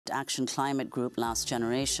Action climate group Last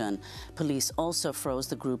Generation. Police also froze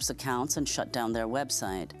the group's accounts and shut down their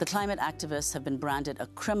website. The climate activists have been branded a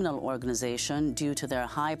criminal organization due to their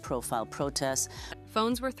high-profile protests.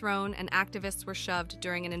 Phones were thrown and activists were shoved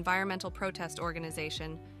during an environmental protest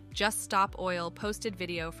organization. Just Stop Oil posted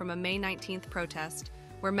video from a May 19th protest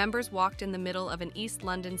where members walked in the middle of an East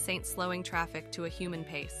London Saint slowing traffic to a human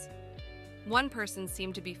pace. One person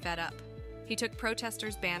seemed to be fed up. He took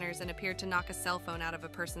protesters' banners and appeared to knock a cell phone out of a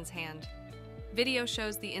person's hand. Video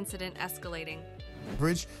shows the incident escalating.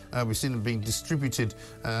 Bridge, we've seen them being distributed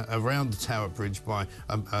around the Tower Bridge by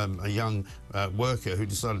a young worker who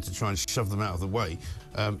decided to try and shove them out of the way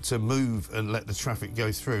to move and let the traffic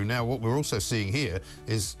go through. Now, what we're also seeing here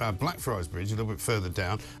is Blackfriars Bridge, a little bit further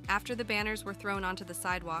down. After the banners were thrown onto the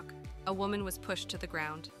sidewalk, a woman was pushed to the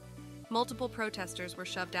ground. Multiple protesters were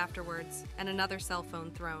shoved afterwards, and another cell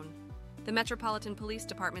phone thrown. The Metropolitan Police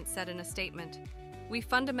Department said in a statement, "We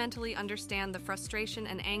fundamentally understand the frustration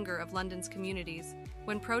and anger of London's communities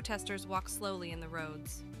when protesters walk slowly in the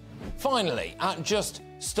roads." Finally, at Just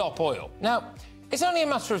Stop Oil. Now, it's only a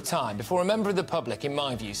matter of time before a member of the public, in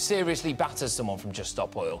my view, seriously batters someone from Just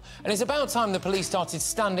Stop Oil. And it's about time the police started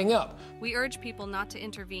standing up. We urge people not to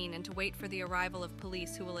intervene and to wait for the arrival of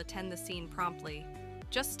police who will attend the scene promptly.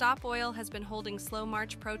 Just Stop Oil has been holding slow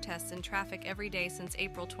march protests in traffic every day since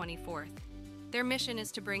April 24th. Their mission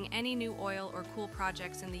is to bring any new oil or coal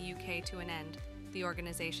projects in the UK to an end, the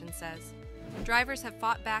organization says. Drivers have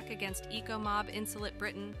fought back against eco-mob Insolite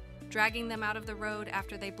Britain, dragging them out of the road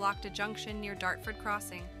after they blocked a junction near Dartford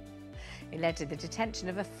Crossing. It led to the detention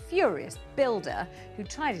of a furious builder who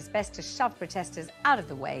tried his best to shove protesters out of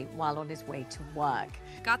the way while on his way to work.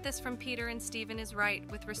 Got this from Peter, and Stephen is right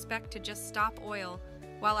with respect to Just Stop Oil.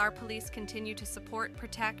 While our police continue to support,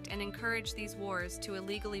 protect, and encourage these wars to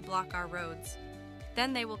illegally block our roads,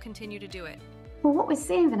 then they will continue to do it. Well, what we're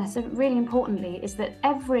seeing, Vanessa, really importantly, is that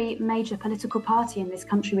every major political party in this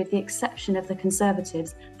country, with the exception of the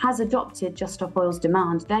Conservatives, has adopted Just Stop Oil's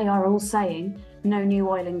demand. They are all saying no new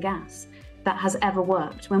oil and gas. That has ever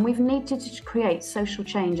worked. When we've needed to create social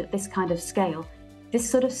change at this kind of scale, this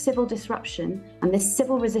sort of civil disruption and this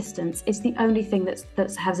civil resistance is the only thing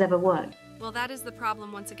that has ever worked. Well, that is the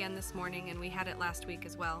problem once again this morning, and we had it last week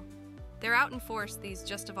as well. They're out in force, these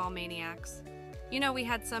just of all maniacs. You know, we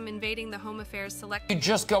had some invading the Home Affairs Select... You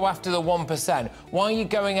just go after the 1%. Why are you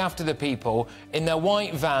going after the people in their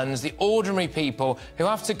white vans, the ordinary people who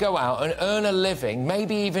have to go out and earn a living,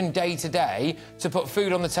 maybe even day to day, to put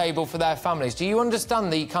food on the table for their families? Do you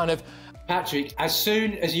understand the kind of... Patrick, as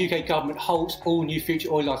soon as the UK government halts all new future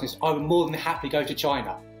oil licenses, I would more than happily go to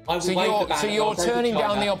China. So you're turning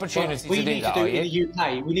down the opportunity to do that, We need to do it in the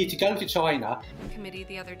UK. We need to go to China. Committee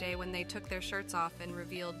the other day when they took their shirts off and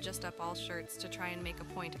revealed Just Up All shirts to try and make a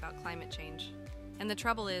point about climate change. And the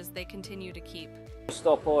trouble is they continue to keep.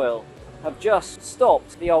 Stop Oil have just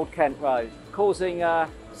stopped the Old Kent Road, causing a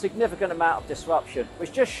significant amount of disruption,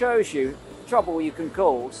 which just shows you the trouble you can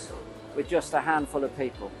cause with just a handful of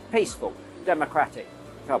people. Peaceful, democratic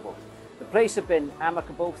trouble. The police have been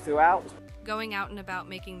amicable throughout. Going out and about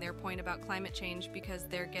making their point about climate change because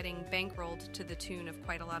they're getting bankrolled to the tune of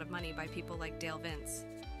quite a lot of money by people like Dale Vince.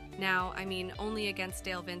 Now, I mean, only against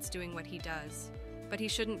Dale Vince doing what he does, but he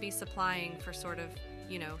shouldn't be supplying for sort of,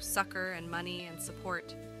 you know, succor and money and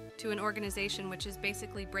support to an organization which is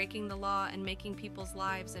basically breaking the law and making people's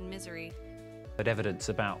lives in misery. But evidence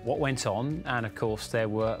about what went on, and of course there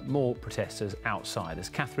were more protesters outside, as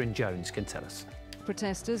Catherine Jones can tell us.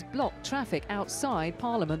 Protesters blocked traffic outside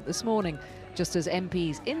Parliament this morning, just as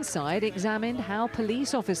MPs inside examined how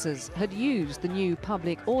police officers had used the new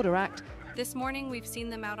Public Order Act. This morning we've seen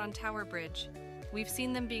them out on Tower Bridge. We've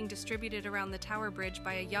seen them being distributed around the Tower Bridge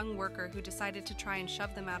by a young worker who decided to try and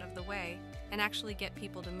shove them out of the way and actually get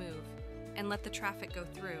people to move and let the traffic go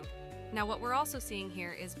through. Now what we're also seeing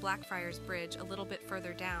here is Blackfriars Bridge a little bit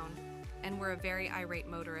further down, and where a very irate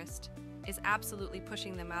motorist is absolutely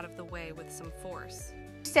pushing them out of the way with some force.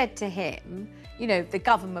 Said to him, you know, the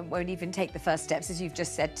government won't even take the first steps, as you've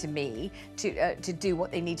just said to me, to do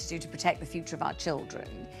what they need to do to protect the future of our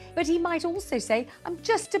children. But he might also say, I'm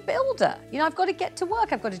just a builder. You know, I've got to get to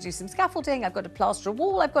work. I've got to do some scaffolding. I've got to plaster a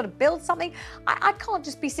wall. I've got to build something. I can't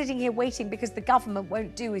just be sitting here waiting because the government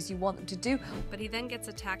won't do as you want them to do. But he then gets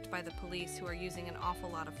attacked by the police, who are using an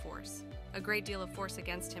awful lot of force. A great deal of force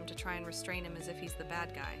against him to try and restrain him as if he's the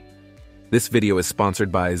bad guy. This video is sponsored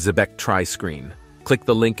by Zebec Tri-Screen. Click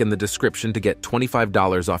the link in the description to get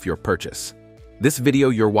 $25 off your purchase. This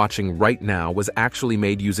video you're watching right now was actually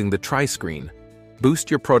made using the Tri-Screen. Boost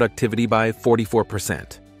your productivity by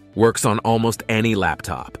 44%. Works on almost any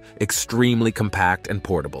laptop. Extremely compact and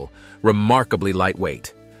portable. Remarkably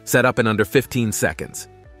lightweight. Set up in under 15 seconds.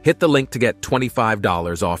 Hit the link to get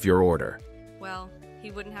 $25 off your order. Well,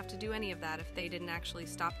 he wouldn't have to do any of that if they didn't actually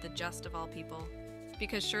stop the just of all people.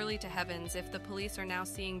 Because surely to heavens, if the police are now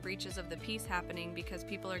seeing breaches of the peace happening because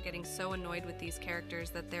people are getting so annoyed with these characters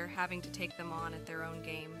that they're having to take them on at their own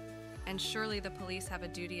game. And surely the police have a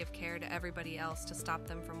duty of care to everybody else to stop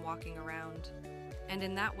them from walking around. And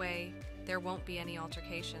in that way, there won't be any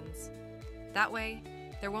altercations. That way,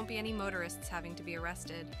 there won't be any motorists having to be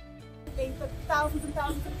arrested. For thousands and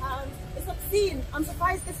thousands of pounds. It's obscene. I'm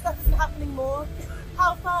surprised this stuff isn't happening more.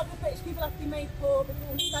 How far the British people have to be made poor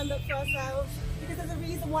before we stand up for ourselves? Because there's a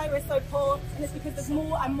reason why we're so poor, and it's because there's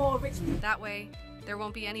more and more rich people. That way, there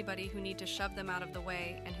won't be anybody who need to shove them out of the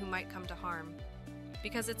way and who might come to harm.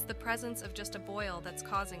 Because it's the presence of just a boil that's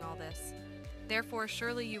causing all this. Therefore,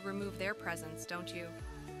 surely you remove their presence, don't you?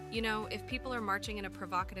 You know, if people are marching in a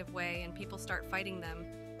provocative way and people start fighting them,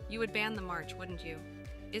 you would ban the march, wouldn't you?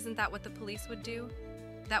 Isn't that what the police would do?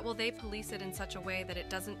 That will they police it in such a way that it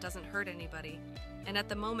doesn't hurt anybody. And at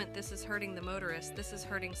the moment this is hurting the motorists, this is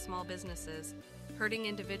hurting small businesses, hurting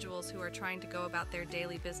individuals who are trying to go about their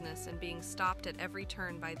daily business and being stopped at every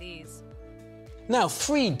turn by these. Now,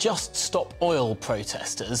 3 Just Stop Oil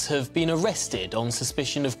protesters have been arrested on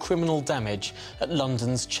suspicion of criminal damage at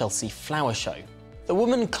London's Chelsea Flower Show. The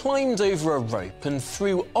woman climbed over a rope and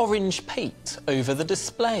threw orange paint over the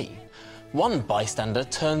display. One bystander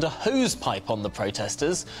turned a hose pipe on the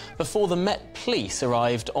protesters before the Met Police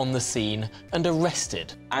arrived on the scene and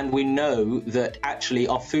arrested. And we know that actually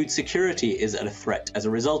our food security is at a threat as a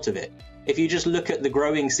result of it. If you just look at the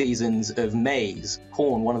growing seasons of maize,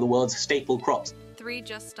 corn, one of the world's staple crops. 3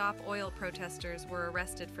 Just Stop Oil protesters were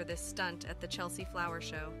arrested for this stunt at the Chelsea Flower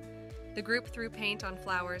Show. The group threw paint on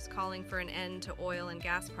flowers, calling for an end to oil and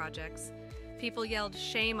gas projects. People yelled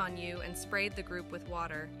 "shame on you" and sprayed the group with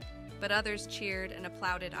water. But others cheered and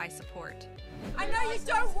applauded "I support." I know you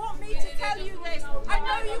don't want me to tell you this. I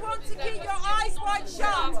know you want to keep your eyes wide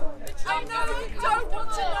shut. I know you don't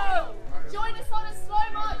want to know. Join us on a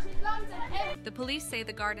slow march in London. The police say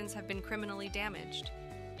the gardens have been criminally damaged,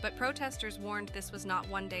 but protesters warned this was not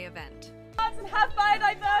one-day event. And have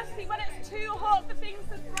biodiversity when it's too hot for things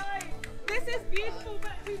to thrive. This is beautiful,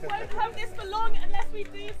 but we won't have this for long unless we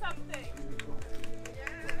do something.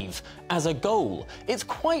 As a goal, it's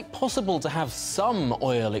quite possible to have some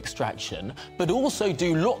oil extraction, but also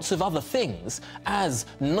do lots of other things, as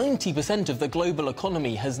 90% of the global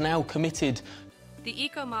economy has now committed. The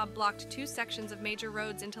eco-mob blocked 2 sections of major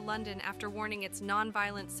roads into London after warning its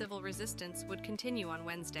non-violent civil resistance would continue on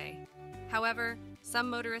Wednesday. However, some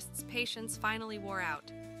motorists' patience finally wore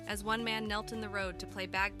out, as one man knelt in the road to play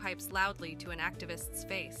bagpipes loudly to an activist's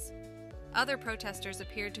face. Other protesters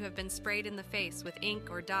appeared to have been sprayed in the face with ink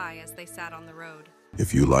or dye as they sat on the road.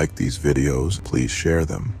 If you like these videos, please share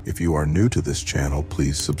them. If you are new to this channel,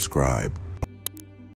 please subscribe.